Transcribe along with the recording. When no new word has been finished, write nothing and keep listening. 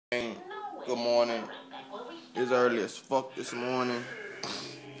Good morning. It's early as fuck this morning.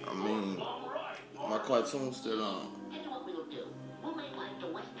 I mean, my cartoon's still on.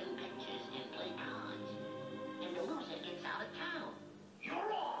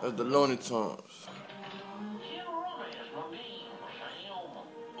 That's the Looney Tunes.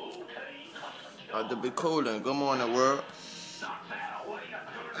 About to be cooling. Good morning, world.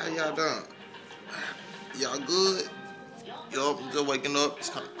 How y'all doing? Y'all good? Yo, I'm just waking up. It's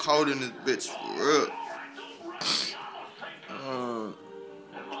kind of cold in this bitch for real.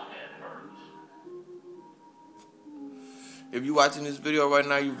 If you watching this video right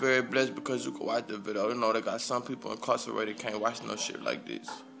now, you're very blessed because you can watch the video. You know they got some people incarcerated can't watch no shit like this.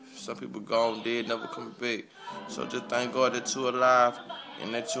 Some people gone dead, never coming back. So just thank God that you're alive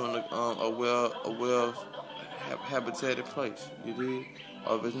and that you're in a well habitated place. You did?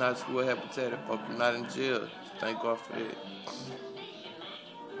 Or if it's not well habitated, fuck, you're not in jail. Thank God for that.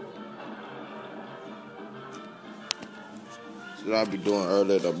 So what I be doing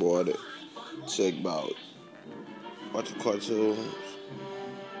earlier, that boy, that check about watching cartoons.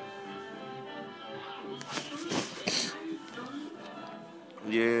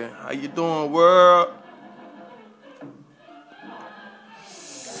 Yeah, how you doing, world?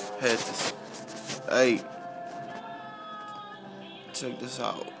 Hey, check this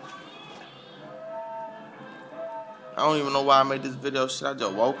out. I don't even know why I made this video. Shit, I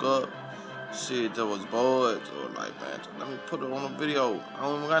just woke up. Shit, just was bored. So like, man, let me put it on a video. I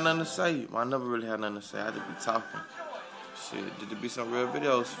don't even got nothing to say. I never really had nothing to say. I just be talking. Shit, did there be some real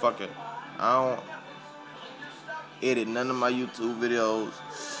videos? Fuck it. I don't edit none of my YouTube videos.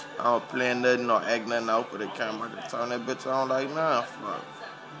 I don't plan nothing or act nothing out for the camera. I just turn that bitch on like, nah, fuck.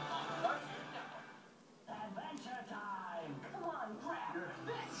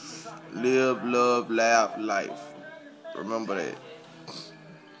 Live, love, laugh, life. Remember that.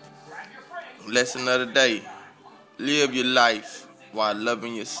 Lesson of the day. Live your life while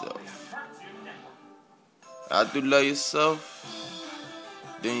loving yourself. After you love yourself,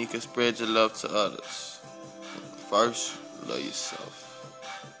 then you can spread your love to others. First, love yourself.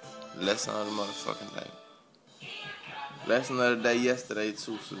 Lesson of the motherfucking day. Lesson of the day yesterday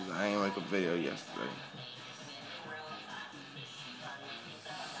too, so I ain't make a video yesterday.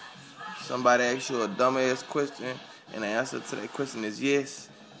 Somebody asks you a dumbass question, and the answer to that question is yes.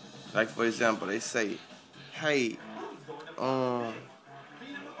 Like for example, they say, "Hey,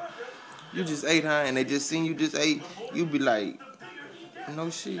 you just ate, huh?" And they just seen you just ate. You be like, "No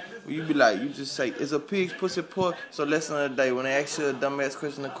shit." You be like, you just say, "Is a pig's pussy pork?" So lesson of the day, when they ask you a dumbass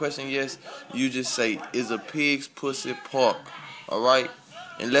question, the question yes, you just say, "Is a pig's pussy pork?" All right.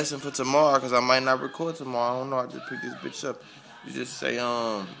 And lesson for tomorrow, cause I might not record tomorrow. I don't know. I just pick this bitch up. You just say,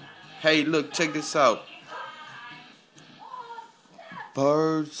 "Hey, look, check this out.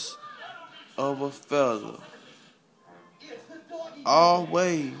 Birds of a feather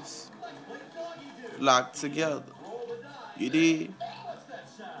always flock together." You did?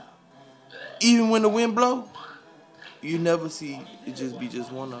 Even when the wind blow, you never see it just be just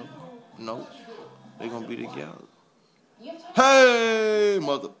one of them. Nope. They gonna be together. Hey,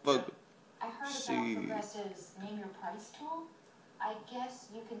 motherfucker. I heard about Progressive's Name Your Price tool. I guess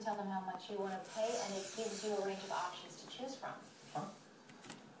you can tell them how much you want to pay, and it gives you a range of options to choose from.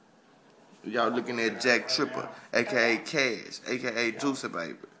 Y'all looking at Jack Tripper, a.k.a. Cash, a.k.a. Juicy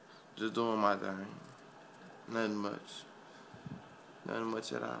Baby. Just doing my thing. Nothing much. Nothing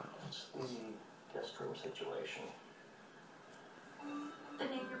much at all. Guest room situation. The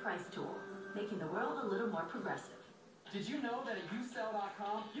Name Your Price tool, making the world a little more progressive. Did you know that at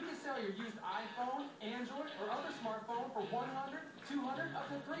usell.com, you can sell your used iPhone, Android, or other smartphone for $100, $200, up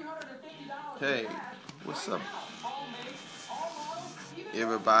to $350? Hey, what's up,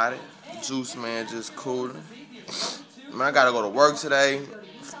 everybody? Juice Man just cooling. Man, I gotta go to work today.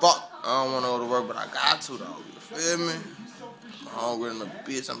 Fuck, I don't wanna go to work, but I got to though. You feel me? I'm hungry in the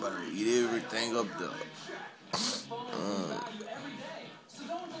bitch. I'm about to eat everything up there.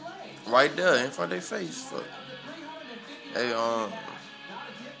 Right there in front of their face. Fuck. Hey,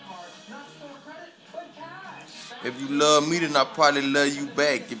 if you love me, then I probably love you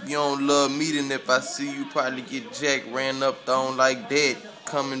back. If you don't love me, then if I see you, probably get jacked, ran up, thrown like that,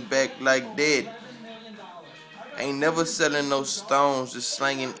 coming back like that. Ain't never selling no stones, just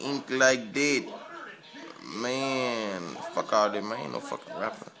slanging ink like that. Man, fuck all that, man. Ain't no fucking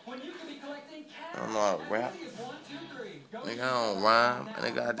rapper. I don't know how to rap. Nigga, I don't rhyme.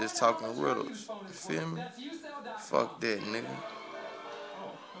 Nigga, I just talking riddles. You feel me? Fuck that, nigga.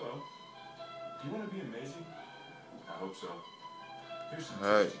 Oh, hello. Do you want to be amazing? I hope so. Here's some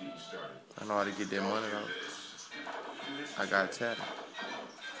Alright. tips to get you started. I know how to get that money though. I got talent.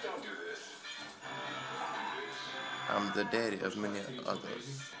 I'm the daddy of many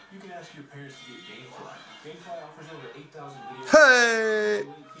others. You can ask your parents to get Gamefly. Gamefly offers over 8,000 videos. Hey!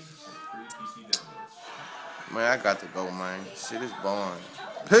 and free PC downloads. Man, I got to go, man. Shit is boring.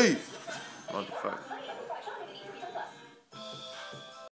 Peace! Motherfucker.